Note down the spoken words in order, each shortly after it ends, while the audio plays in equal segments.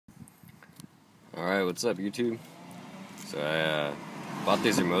Alright, what's up YouTube? So I bought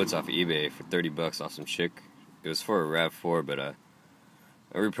these remotes off of eBay for 30 bucks off some chick. It was for a RAV4, but I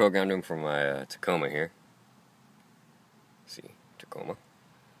reprogrammed them for my Tacoma here. See, Tacoma.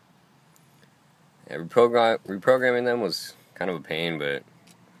 Yeah, reprogramming them was kind of a pain, but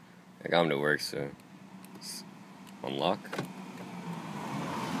I got them to work, so let's unlock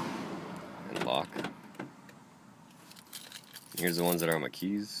and lock. Here's the ones that are on my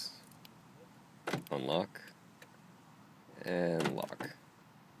keys. Unlock and lock.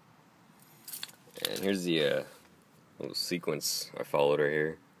 And here's the little sequence I followed right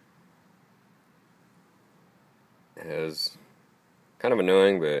here. It was kind of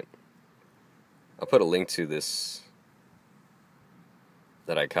annoying, but I'll put a link to this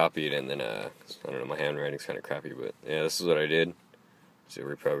that I copied, and then I don't know, my handwriting's kind of crappy, but yeah, this is what I did to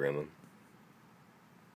reprogram them.